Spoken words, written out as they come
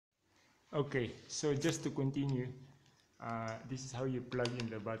Okay, so just to continue, this is how you plug in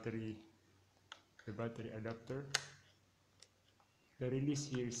the battery adapter. The release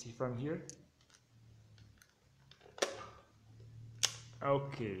here is from here.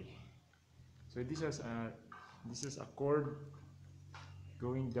 Okay, so this is a cord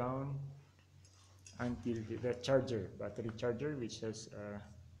going down until the charger, battery charger, which has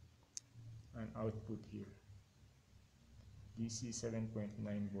an output here, DC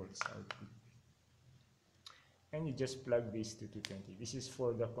 7.9 volts output, and you just plug this to 220. This is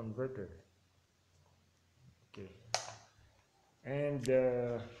for the converter. Okay, and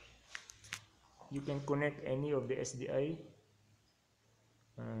you can connect any of the SDI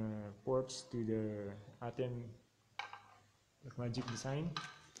ports to the Atom Magic Design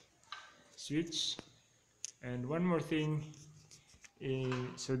switch. And one more thing,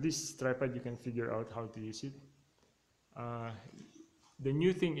 so this tripod, you can figure out how to use it. The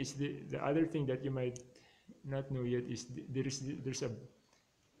new thing is the other thing that you might not know yet is there's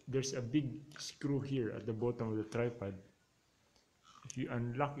a big screw here at the bottom of the tripod. If you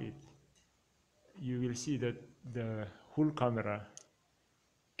unlock it, you will see that the whole camera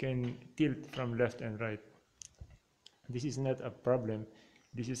can tilt from left and right. This is not a problem,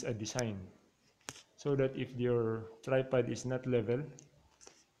 this is a design, so that if your tripod is not level,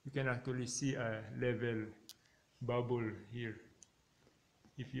 you can actually see a level bubble here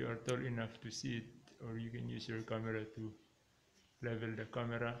if you are tall enough to see it, or you can use your camera to level the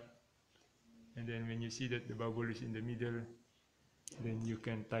camera, and then when you see that the bubble is in the middle, then you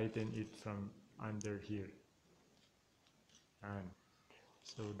can tighten it from under here. And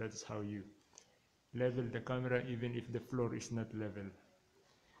so that's how you level the camera even if the floor is not level.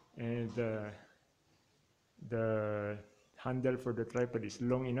 And the handle for the tripod is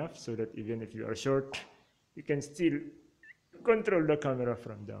long enough so that even if you are short, you can still control the camera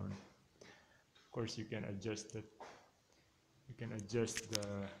from down. Of course, you can adjust that. You can adjust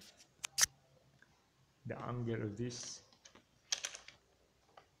the angle of this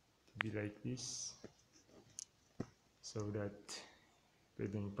to be like this, so that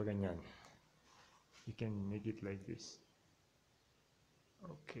pwedeng paganyan. You can make it like this.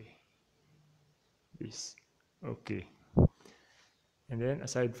 Okay. This. Okay. And then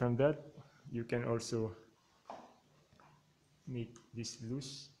aside from that, you can also make this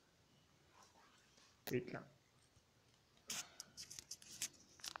loose. Wait lang.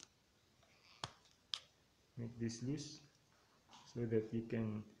 Make this loose so that you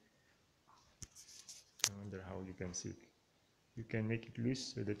can, I wonder how you can see it. You can make it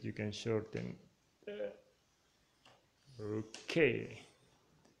loose so that you can shorten. Okay.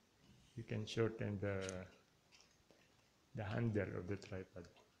 You can shorten the handle of the tripod.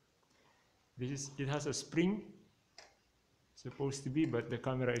 It has a spring, supposed to be, but the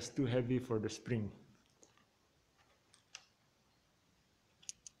camera is too heavy for the spring.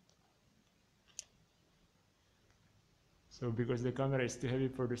 So because the camera is too heavy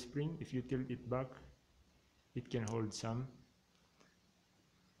for the spring, if you tilt it back, it can hold some.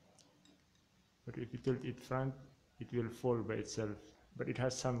 But if you tilt it front, it will fall by itself. But it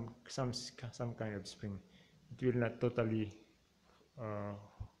has some kind of spring. It will not totally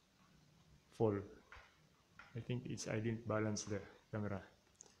fall. I think I didn't balance the camera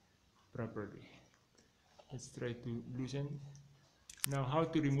properly. Let's try to loosen. Now, how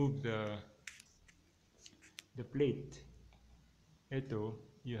to remove the plate? Ito,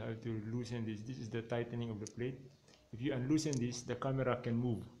 you have to loosen this. This is the tightening of the plate. If you unloosen this, the camera can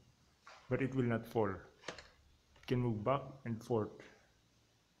move, but it will not fall. It can move back and forth.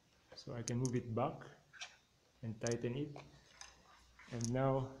 So I can move it back and tighten it. And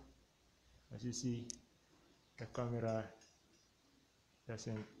now, as you see, the camera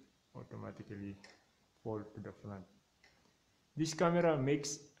doesn't automatically fall to the front. This camera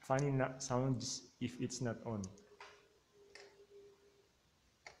makes funny sounds if it's not on.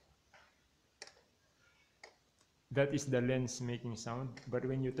 That is the lens making sound, but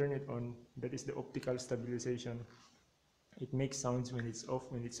when you turn it on, that is the optical stabilization. It makes sounds when it's off.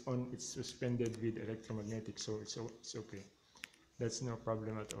 When it's on, it's suspended with electromagnetic, so it's okay. That's no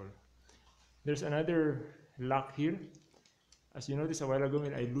problem at all. There's another lock here. As you noticed a while ago,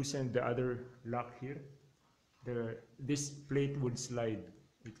 when I loosened the other lock here, this plate would slide.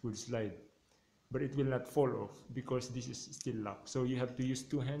 It would slide, but it will not fall off because this is still locked. So you have to use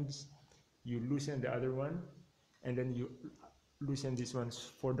two hands. You loosen the other one, and then you loosen this one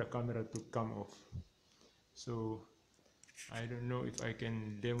for the camera to come off. So I don't know if I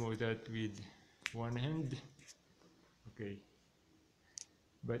can demo that with one hand. Okay,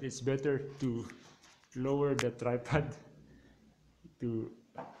 but it's better to lower the tripod to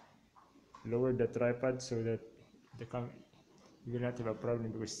lower the tripod so that you will not have a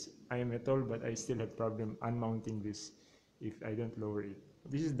problem, because I am tall but I still have problem unmounting this if I don't lower it.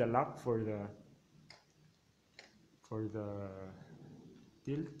 This is the lock for the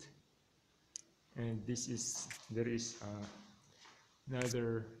tilt, and there is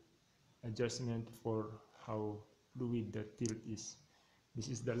another adjustment for how fluid the tilt is. This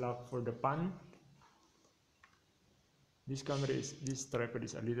is the lock for the pan. This tripod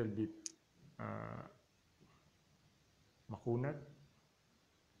is a little bit makunat,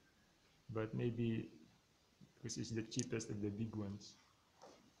 but maybe because it's the cheapest of the big ones.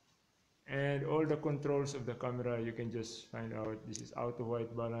 And all the controls of the camera you can just find out. This is auto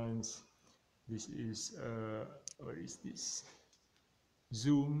white balance. This is what is this?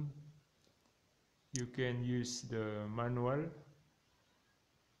 Zoom. You can use the manual.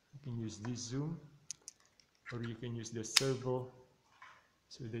 You can use this zoom, or you can use the servo,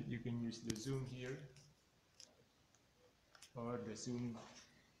 so that you can use the zoom here, or the zoom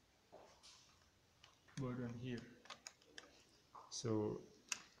button here. So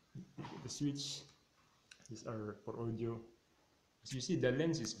the switch, these are for audio. As you see, the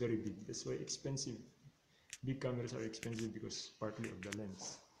lens is very big. That's why expensive. Big cameras are expensive, because partly of the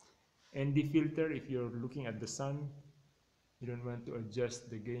lens. And the filter, if you're looking at the sun, you don't want to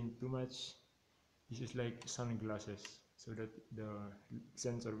adjust the gain too much. This is like sunglasses, so that the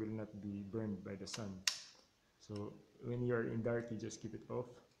sensor will not be burned by the sun. So when you're in dark, you just keep it off.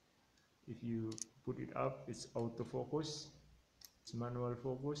 If you put it up, it's autofocus. It's manual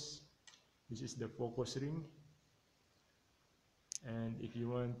focus. This is the focus ring. And if you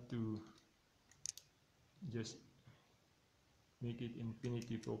want to just make it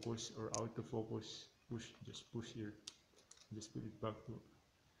infinity focus or autofocus, just push here. Just put it back to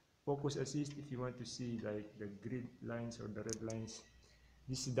focus assist if you want to see like the grid lines or the red lines.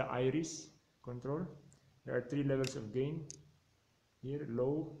 This is the iris control. There are 3 levels of gain here: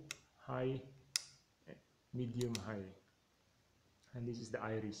 low, high, medium, high. And this is the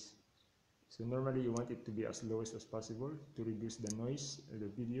iris. So normally you want it to be as lowest as possible to reduce the noise,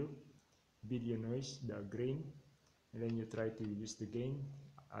 the video noise, the grain, and then you try to use the gain.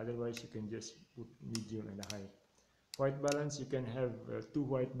 Otherwise you can just put medium and high. White balance, you can have 2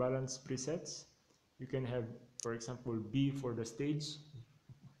 white balance presets. You can have, for example, B for the stage.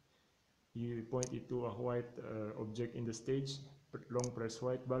 You point it to a white object in the stage, long press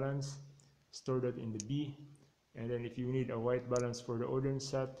white balance, store that in the B, and then if you need a white balance for the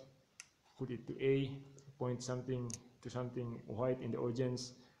audience shot, put it to A, point something to something white in the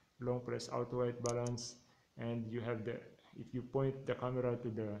audience, long press auto white balance, and you have if you point the camera to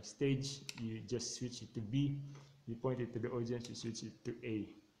the stage, you just switch it to B. You point it to the audience, you switch it to A.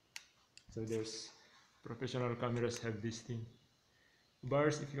 So there's professional cameras have this thing.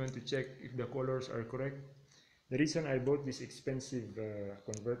 Bars, if you want to check if the colors are correct. The reason I bought this expensive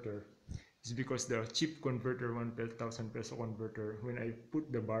converter is because the cheap converter, 1,000 peso converter, when I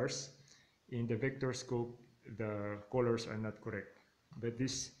put the bars in the vector scope, the colors are not correct. But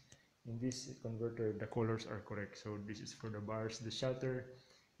in this converter, the colors are correct. So this is for the bars. The shutter,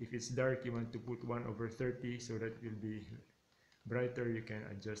 if it's dark, you want to put 1/30 so that it will be brighter. You can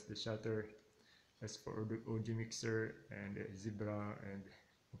adjust the shutter. As for the audio mixer and zebra and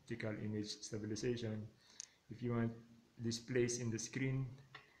optical image stabilization, if you want displays in the screen,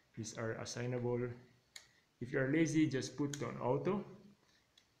 these are assignable. If you are lazy, just put on auto,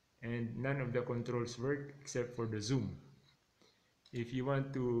 and none of the controls work except for the zoom. If you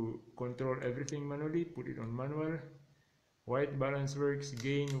want to control everything manually, put it on manual. White balance works,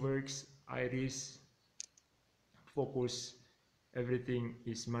 gain works, iris, focus, everything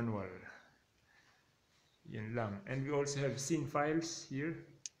is manual. Yan lang. And we also have scene files here.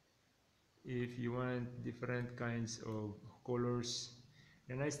 If you want different kinds of colors.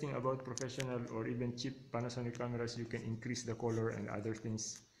 The nice thing about professional or even cheap Panasonic cameras, you can increase the color and other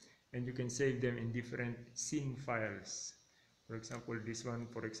things. And you can save them in different scene files. For example, this one,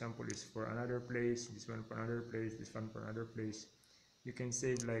 for example, is for another place. This one for another place. This one for another place. You can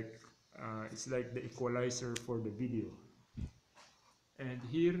save like, it's like the equalizer for the video. And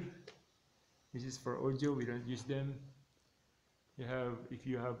here, this is for audio, we don't use them. If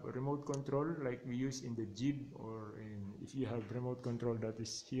you have a remote control like we use in the Jib, or if you have remote control that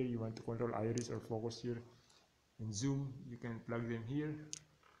is here, you want to control iris or focus here. In zoom, you can plug them here.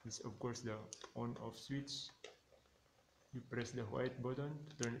 This is of course the on-off switch. You press the white button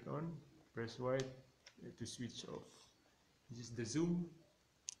to turn it on, press white to switch off. This is the zoom.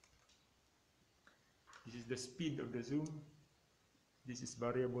 This is the speed of the zoom. This is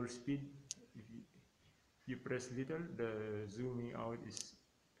variable speed. If you press little, the zooming out is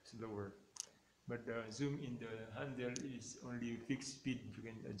slower. but the zoom in the handle is only fixed speed. You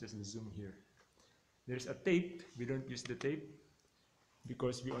can adjust the zoom here. There's a tape. We don't use the tape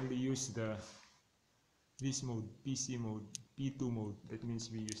because we only use this mode, PC mode, P2 mode. That means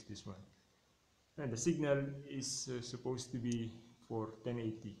we use this one. And the signal is supposed to be for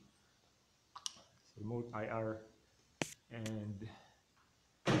 1080. Remote IR and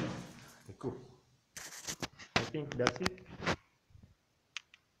cool. I think that's it.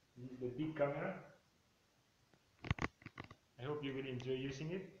 This is the big camera. I hope you will enjoy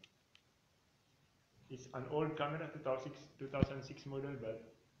using it. It's an old camera, 2006 model,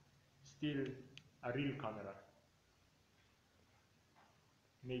 but still a real camera.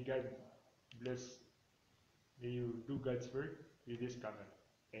 May God bless. May you do God's work with this camera.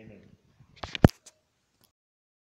 Amen.